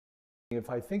If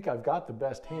I think I've got the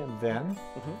best hand then,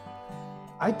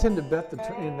 I tend to bet the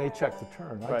turn, and they check the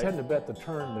turn. I tend to bet the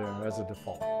turn there as a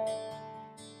default.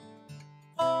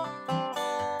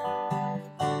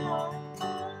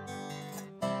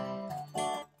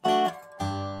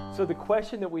 So the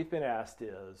question that we've been asked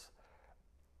is,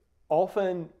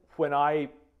 often when I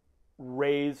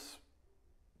raise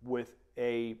with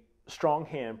a strong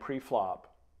hand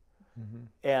pre-flop,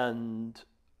 and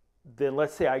then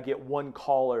let's say I get one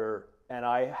caller and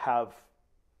I have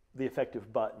the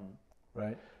effective button.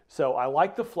 Right. So I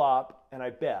like the flop and I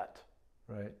bet.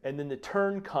 Right. And then the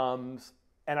turn comes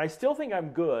and I still think I'm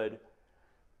good,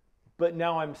 but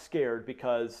now I'm scared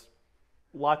because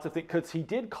lots of things, because he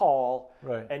did call,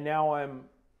 right, and now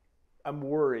I'm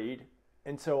worried.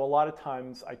 And so a lot of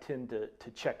times I tend to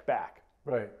check back.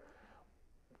 Right.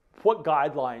 What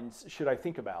guidelines should I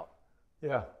think about?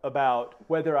 Yeah. About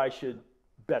whether I should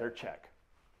bet or check?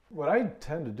 What I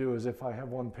tend to do is if I have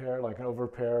one pair, like an over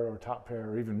pair or top pair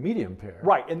or even medium pair.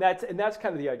 Right, and that's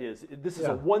kind of the idea. Is this is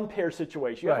a one pair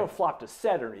situation. You haven't flopped a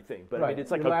set or anything, but I mean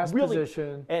it's like your a last really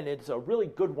position, and it's a really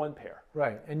good one pair.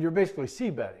 Right, and you're basically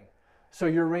c-betting, so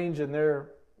your range in their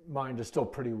mind is still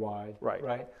pretty wide. Right.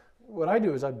 Right. What I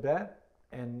do is I bet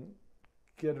and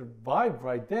get a vibe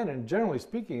right then. And generally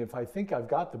speaking, if I think I've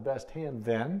got the best hand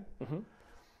then,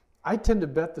 I tend to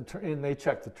bet the turn, and they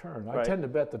check the turn. I tend to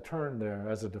bet the turn there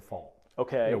as a default.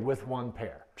 Okay. With one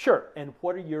pair. Sure. And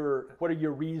what are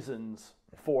your reasons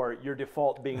for your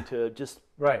default being to just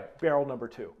barrel number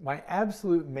two? My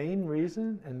absolute main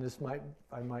reason, and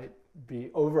I might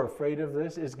be over afraid of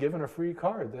this, is giving a free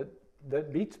card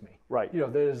that beats me. Right.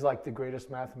 That is like the greatest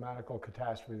mathematical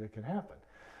catastrophe that can happen.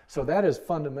 So that is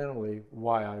fundamentally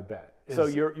why I bet. So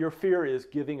your fear is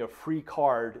giving a free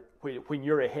card when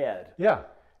you're ahead. Yeah.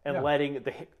 And letting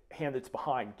the hand that's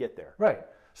behind get there. Right.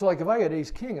 So like if I got ace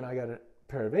king and I got a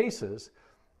pair of aces,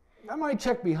 I might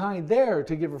check behind there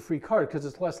to give a free card because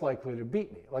it's less likely to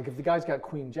beat me. Like if the guy's got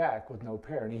queen jack with no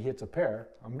pair and he hits a pair,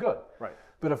 I'm good. Right.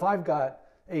 But if I've got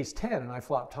ace 10 and I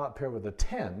flop top pair with a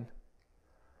 10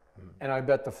 and I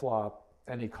bet the flop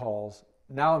and he calls,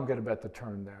 now I'm going to bet the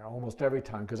turn there almost every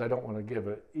time because I don't want to give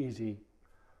an easy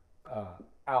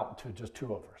out to just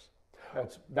two overs.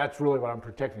 That's really what I'm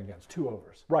protecting against, two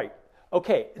overs. Right.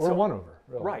 Okay. Or so, one over.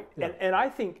 Really. Right. Yeah. And I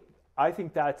think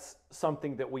that's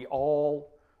something that we all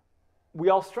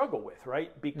struggle with,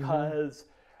 right? Because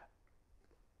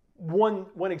one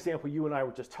example you and I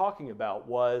were just talking about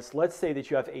was, let's say that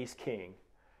you have ace king,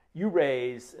 you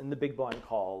raise and the big blind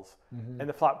calls, and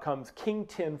the flop comes king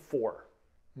 10 4.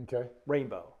 Okay.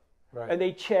 Rainbow. Right. And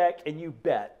they check and you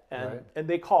bet and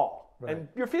they call. Right. And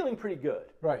you're feeling pretty good.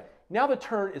 Right. Now the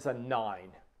turn is a 9.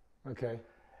 Okay.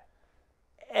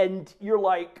 And you're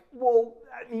like, well,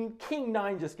 I mean, king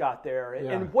 9 just got there.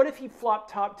 And what if he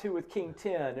flopped top 2 with king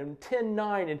 10 and 10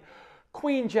 9 and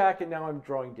queen jack and now I'm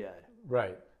drawing dead?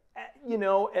 Right.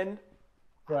 And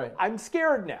I'm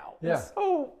scared now. Yeah. And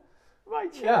so my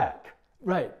check. Yeah.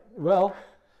 Right. Well,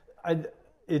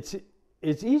 it's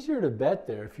easier to bet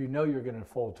there if you know you're going to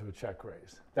fold to a check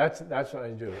raise. That's what I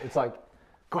do. It's like,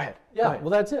 go ahead. Yeah. Go ahead.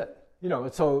 Well, that's it.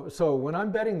 So when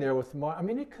I'm betting there with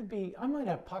it could be, I might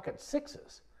have pocket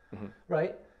sixes,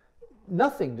 right?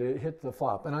 Nothing to hit the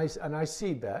flop, and I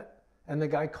see bet, and the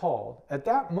guy called. At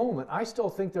that moment, I still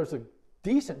think there's a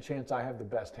decent chance I have the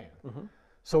best hand.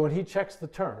 So when he checks the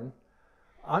turn,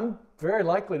 I'm very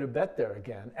likely to bet there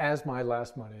again as my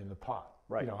last money in the pot.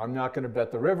 Right. I'm not going to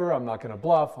bet the river. I'm not going to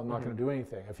bluff. I'm not going to do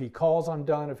anything. If he calls, I'm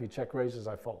done. If he check raises,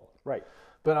 I fold. Right.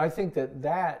 But I think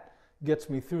that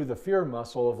gets me through the fear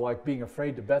muscle of like being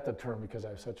afraid to bet the turn because I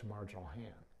have such a marginal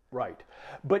hand. Right.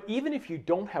 But even if you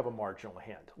don't have a marginal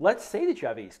hand, let's say that you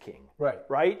have ace king. Right.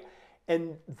 Right?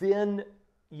 And then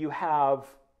you're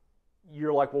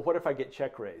like, well, what if I get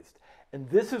check raised? And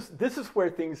this is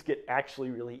where things get actually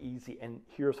really easy, and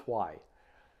here's why.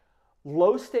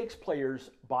 Low stakes players,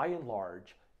 by and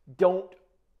large, don't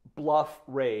bluff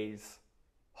raise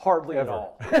hardly Ever. at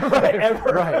all.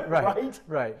 Ever.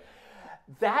 Right.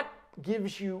 That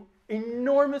gives you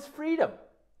enormous freedom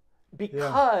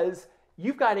because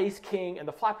you've got ace king and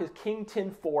the flop is king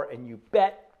 10 4 and you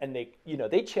bet and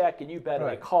they check and you bet and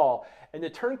they call and the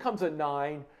turn comes a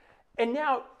 9 and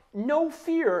now no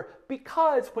fear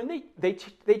because when they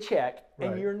check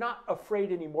and you're not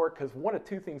afraid anymore because one of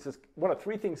three things is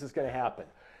going to happen.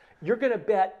 You're going to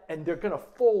bet and they're going to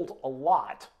fold a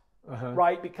lot,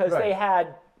 right? Because they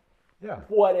had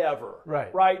whatever,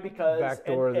 right? Because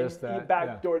backdoor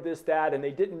this, that, and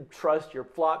they didn't trust your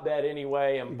flop bet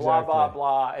anyway, and blah blah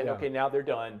blah, and okay, now they're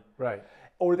done, right?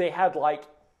 Or they had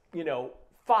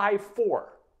 5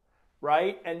 4,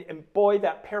 right? And boy,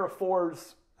 that pair of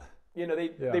fours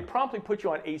they promptly put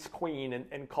you on ace queen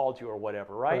and called you or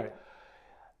whatever, right?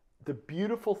 The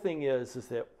beautiful thing is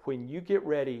that when you get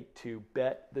ready to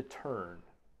bet the turn,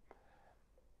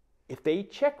 if they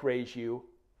check raise you,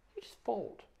 you just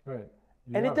fold. Right.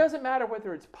 And it doesn't matter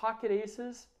whether it's pocket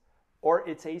aces or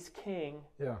it's ace king.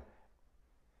 Yeah.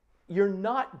 You're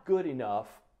not good enough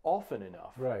often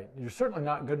enough. Right. You're certainly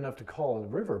not good enough to call a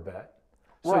river bet.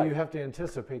 So you have to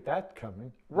anticipate that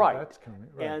coming. Right. That's coming.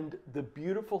 Right. And the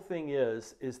beautiful thing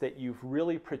is that you've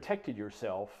really protected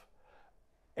yourself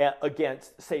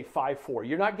against, say, 5-4.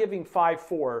 You're not giving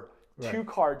 5-4 two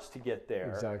cards to get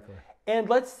there. Exactly. And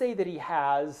let's say that he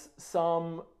has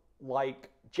some like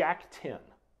Jack 10.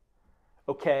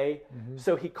 Okay?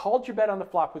 So he called your bet on the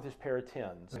flop with his pair of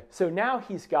tens. So now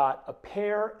he's got a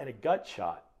pair and a gut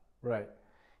shot. Right.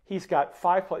 He's got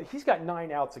he's got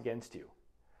 9 outs against you.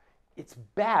 It's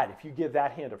bad if you give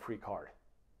that hand a free card.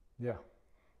 Yeah.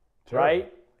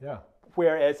 Right? Yeah.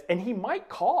 Whereas, and he might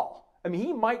call. I mean,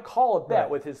 he might call a bet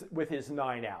with his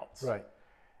 9 outs. Right.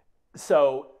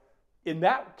 So in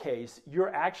that case,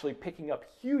 you're actually picking up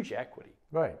huge equity.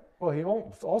 Right. Well, he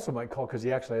also might call because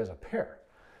he actually has a pair.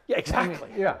 Yeah,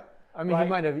 exactly. I mean, he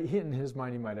might have, in his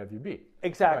mind, he might have you beat.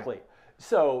 Exactly. Right.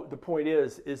 So the point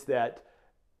is that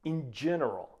in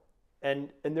general, and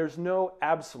there's no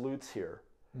absolutes here,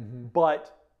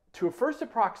 but to a first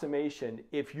approximation,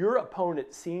 if your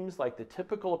opponent seems like the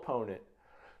typical opponent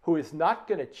who is not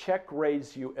going to check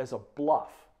raise you as a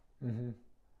bluff,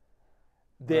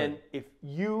 then if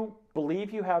you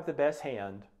believe you have the best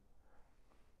hand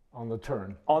on the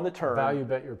turn, value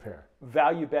bet your pair.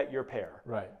 Value bet your pair.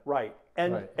 Right. Right.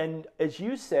 And as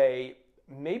you say,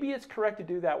 maybe it's correct to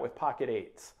do that with pocket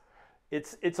eights.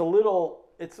 It's a little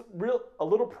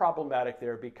problematic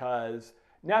there because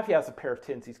now if he has a pair of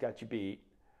tens, he's got you beat.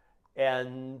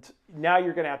 And now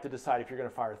you're going to have to decide if you're going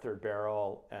to fire a third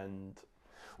barrel. And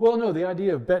well, no, the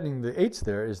idea of betting the eights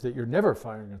there is that you're never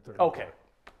firing a third barrel. Okay.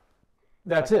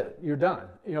 That's it. You're done.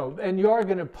 And you are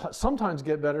going to sometimes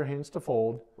get better hands to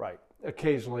fold. Right.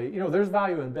 Occasionally. There's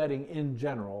value in betting in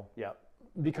general. Yeah.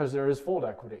 Because there is fold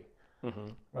equity.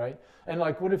 Right. And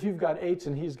like, what if you've got eights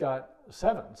and he's got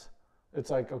sevens? It's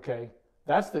like, okay,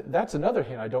 that's another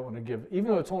hand I don't want to give,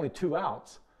 even though it's only 2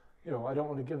 outs. I don't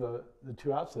want to give the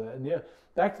 2 outs to that. And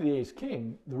back to the ace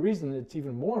king, the reason it's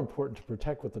even more important to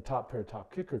protect with the top pair,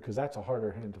 top kicker, because that's a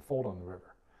harder hand to fold on the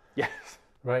river. Yes.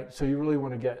 Right. So you really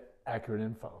want to get accurate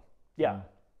info. Yeah.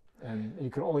 And you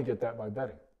can only get that by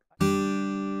betting.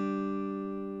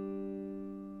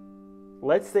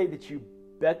 Let's say that you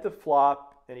bet the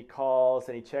flop and he calls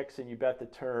and he checks and you bet the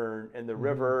turn and the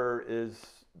river is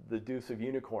the deuce of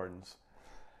unicorns.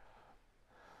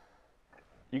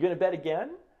 You going to bet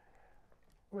again?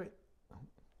 Wait.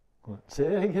 Say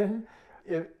it again.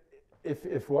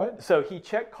 If what? So he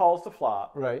check calls the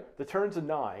flop. Right. The turn's a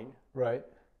 9. Right.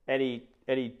 And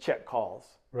he check calls.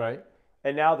 Right.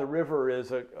 And now the river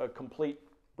is a complete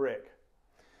brick.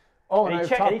 Oh, and he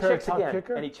checks again.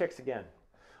 Kicker? And he checks again.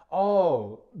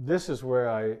 Oh, this is where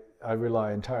I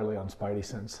rely entirely on spidey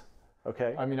sense.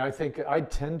 Okay. I mean, I think I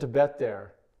tend to bet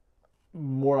there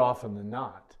more often than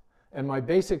not. And my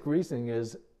basic reasoning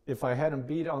is if I had him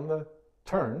beat on the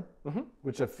turn,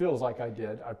 which it feels like I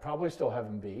did, I probably still have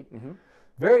him beat.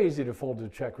 Very easy to fold to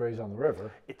check raise on the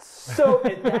river. It's so,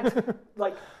 and that's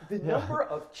like the number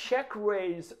of check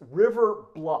raise river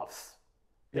bluffs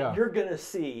that you're going to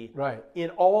see in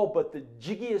all but the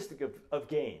jiggiest of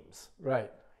games.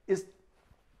 Right. Is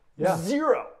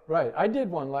 0. Right. I did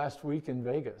one last week in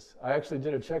Vegas. I actually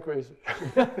did a check raise.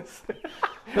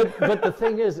 but the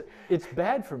thing is, it's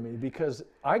bad for me because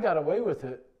I got away with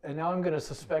it, and now I'm going to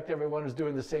suspect everyone is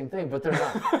doing the same thing, but they're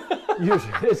not.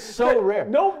 Usually, it's so rare.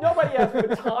 Nobody else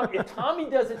but Tommy. If Tommy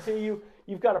does it to you,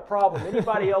 you've got a problem.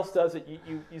 Anybody else does it,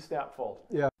 you snap fold.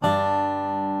 Yeah.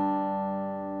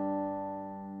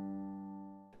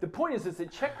 The point is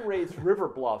that check raise river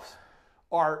bluffs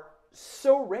are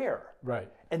so rare. Right.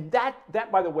 And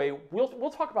that by the way, we'll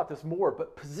talk about this more,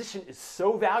 but position is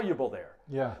so valuable there.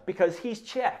 Yeah. Because he's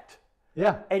checked.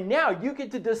 Yeah. And now you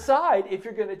get to decide if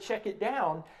you're going to check it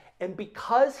down. And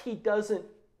because he doesn't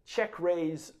check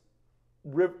raise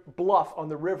bluff on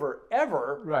the river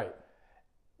ever, right,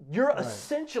 you're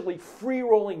essentially free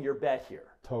rolling your bet here.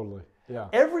 Totally. Yeah.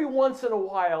 Every once in a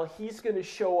while, he's going to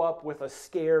show up with a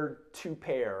scared 2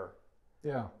 pair.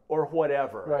 Yeah. Or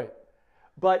whatever. Right.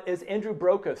 But as Andrew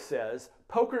Brokaw says,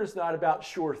 poker is not about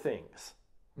sure things.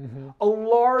 A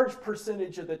large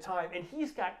percentage of the time, and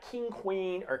he's got king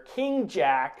queen or king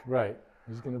jack, right?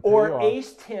 He's going to pay or you off.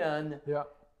 ace 10. Yeah.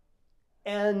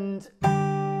 And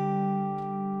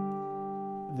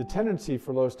the tendency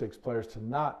for low stakes players to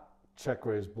not check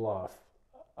raise bluff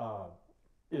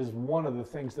is one of the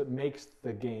things that makes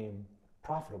the game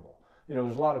profitable. You know,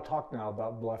 there's a lot of talk now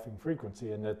about bluffing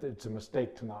frequency and that it's a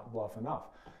mistake to not bluff enough,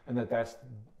 and that's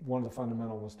one of the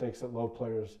fundamental mistakes that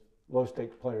low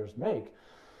stake players make.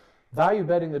 Value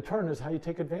betting the turn is how you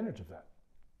take advantage of that.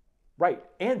 Right,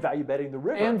 and value betting the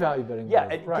river. And value betting the river.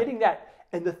 Yeah, and getting that.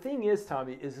 And the thing is,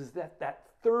 Tommy, is that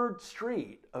third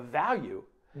street of value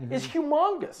is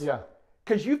humongous. Yeah.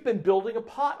 Because you've been building a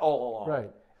pot all along.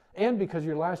 Right. And because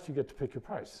you're last, you get to pick your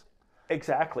price.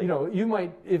 Exactly. You know, you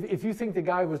might, if you think the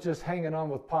guy was just hanging on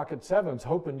with pocket sevens,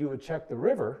 hoping you would check the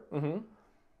river,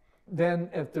 then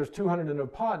if there's 200 in a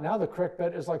pot, now the correct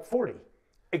bet is like 40.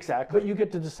 Exactly. But you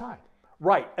get to decide.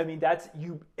 Right. I mean, that's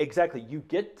you. Exactly. You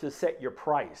get to set your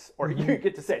price, or you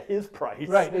get to set his price.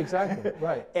 Right. Exactly.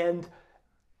 Right. And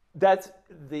that's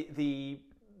the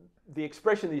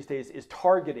expression these days is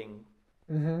targeting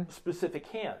specific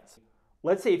hands.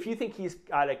 Let's say if you think he's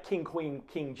got a king, queen,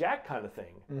 king, jack kind of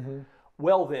thing,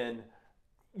 well then,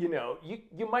 you know,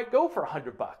 you might go for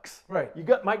 $100.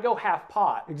 Right. Might go half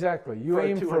pot. Exactly. You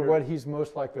aim for what he's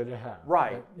most likely to have.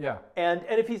 Right. Yeah. And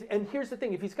here's the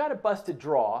thing, if he's got a busted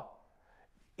draw,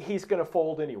 he's going to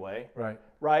fold anyway. Right.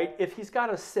 Right? If he's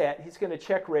got a set, he's going to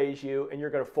check raise you and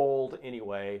you're going to fold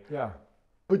anyway. Yeah.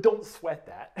 But don't sweat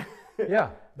that. Yeah.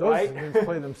 Those right? things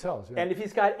play themselves. Yeah. And if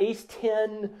he's got ace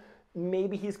 10,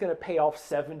 maybe he's going to pay off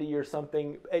 70 or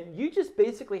something. And you just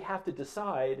basically have to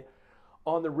decide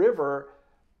on the river,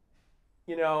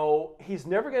 you know, he's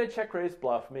never going to check raise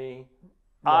bluff me.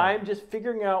 Right. I'm just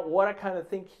figuring out what I kind of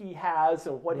think he has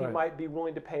and what he might be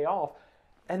willing to pay off.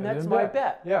 And that's my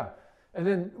bet. Yeah. And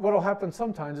then what will happen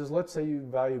sometimes is, let's say you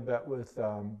value bet with,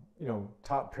 you know,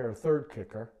 top pair third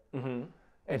kicker,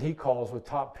 and he calls with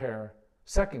top pair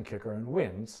second kicker and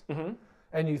wins,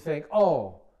 and you think,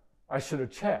 oh, I should have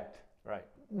checked. Right.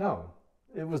 No,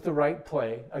 it was the right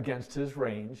play against his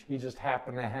range. He just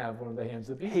happened to have one of the hands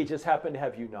that beat. He just happened to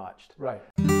have you notched. Right.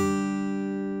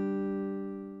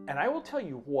 And I will tell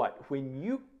you what, when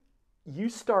you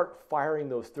start firing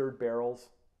those third barrels,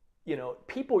 you know,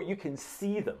 people, you can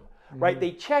see them. Right,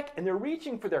 they check and they're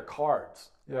reaching for their cards.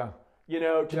 Yeah, you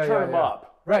know, to turn them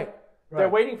up. Right, They're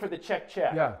waiting for the check.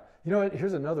 Yeah, you know what?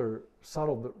 Here's another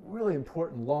subtle but really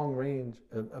important long range,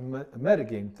 a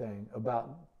metagame thing about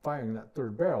firing that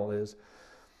third barrel is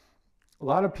a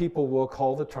lot of people will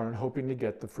call the turn hoping to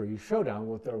get the free showdown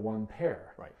with their one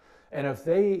pair. Right, and if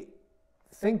they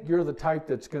think you're the type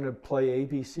that's going to play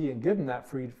ABC and give them that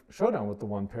free showdown with the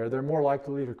one pair, they're more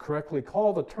likely to correctly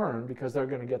call the turn because they're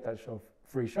going to get that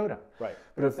free showdown. Right.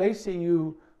 But if they see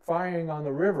you firing on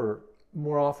the river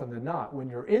more often than not, when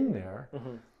you're in there,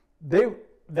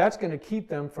 that's going to keep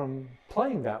them from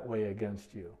playing that way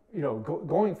against you. You know,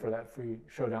 going for that free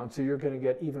showdown. So you're going to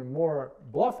get even more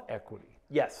bluff equity.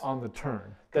 Yes. On the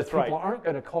turn. That's right. People aren't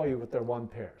going to call you with their one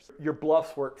pairs. Your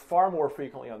bluffs work far more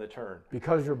frequently on the turn.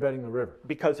 Because you're betting the river.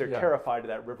 Because they're terrified of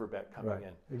that river bet coming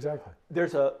in. Exactly.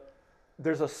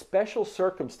 There's a special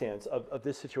circumstance of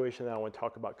this situation that I want to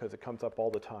talk about because it comes up all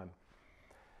the time.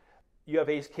 You have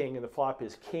ace king and the flop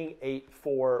is king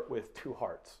 8-4 with 2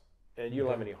 hearts. And you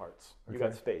don't have any hearts. You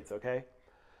got spades, okay?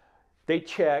 They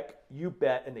check, you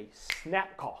bet, and they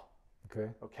snap call. Okay.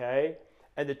 Okay?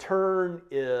 And the turn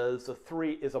is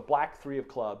a black 3 of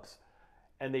clubs,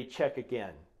 and they check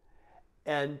again.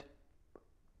 And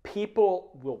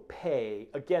people will pay,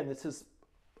 again, this is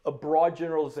a broad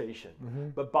generalization,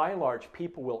 but by and large,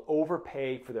 people will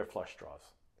overpay for their flush draws.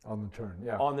 On the turn,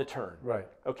 yeah. On the turn. Right.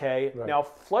 Okay? Right. Now,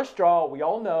 flush draw, we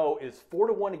all know, is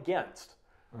 4-1 against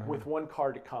with one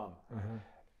card to come.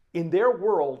 In their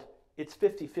world, it's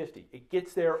 50-50. It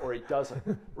gets there or it doesn't,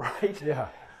 right? Yeah.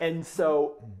 And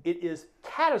so it is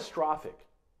catastrophic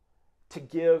to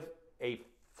give a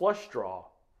flush draw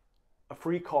a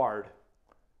free card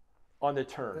on the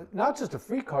turn. Not just a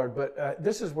free card, but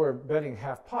this is where betting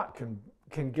half pot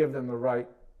can give them the right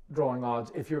drawing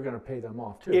odds if you're going to pay them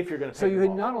off too. If you're going to pay them off.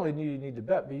 So you not only need to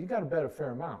bet, but you got to bet a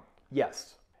fair amount.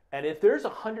 Yes. And if there's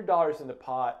 $100 in the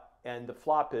pot and the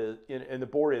flop is, and the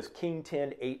board is king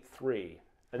 10, 8, 3,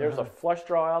 and there's a flush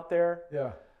draw out there,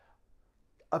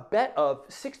 a bet of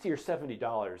 $60 or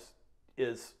 $70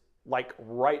 is like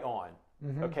right on,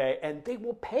 okay? And they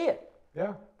will pay it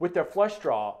with their flush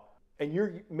draw, and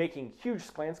you're making huge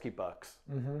Sklansky bucks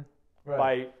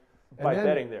by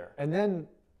betting there. And then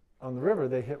on the river,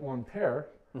 they hit one pair,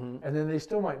 and then they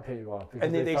still might pay you off.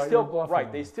 And then they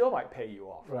still might pay you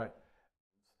off. Right.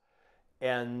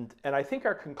 And I think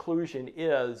our conclusion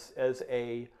is, as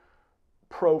a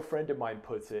pro friend of mine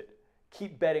puts it,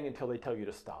 keep betting until they tell you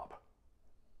to stop.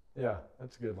 Yeah,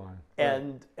 that's a good line.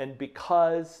 And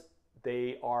because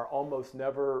They are almost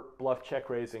never bluff check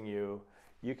raising you.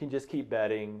 You can just keep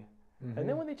betting. And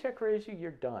then when they check raise you,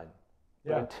 you're done.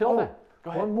 Yeah. But until then, go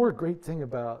ahead. One more great thing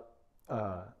about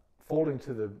folding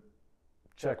to the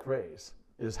check raise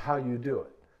is how you do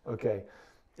it. Okay,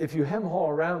 if you hem haul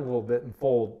around a little bit and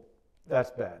fold, that's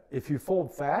bad. If you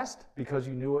fold fast because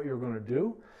you knew what you were going to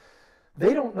do,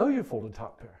 they don't know you folded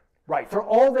top pair. Right. For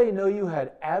all they know, you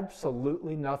had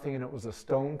absolutely nothing, and it was a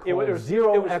stone cold, it was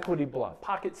zero equity bluff.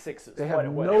 Pocket sixes. They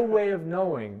have no way of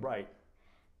knowing right.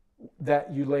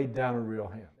 that you laid down a real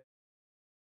hand.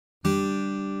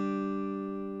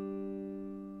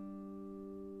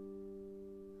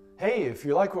 Hey, if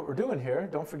you like what we're doing here,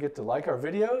 don't forget to like our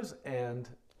videos and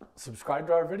subscribe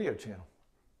to our video channel.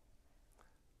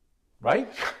 Right?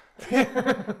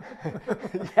 Yeah.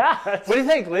 What do you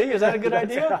think, Lee? Is that a good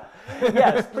idea?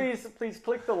 Yes, please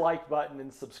click the like button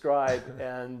and subscribe,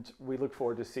 and we look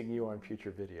forward to seeing you on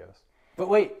future videos. But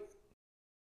wait.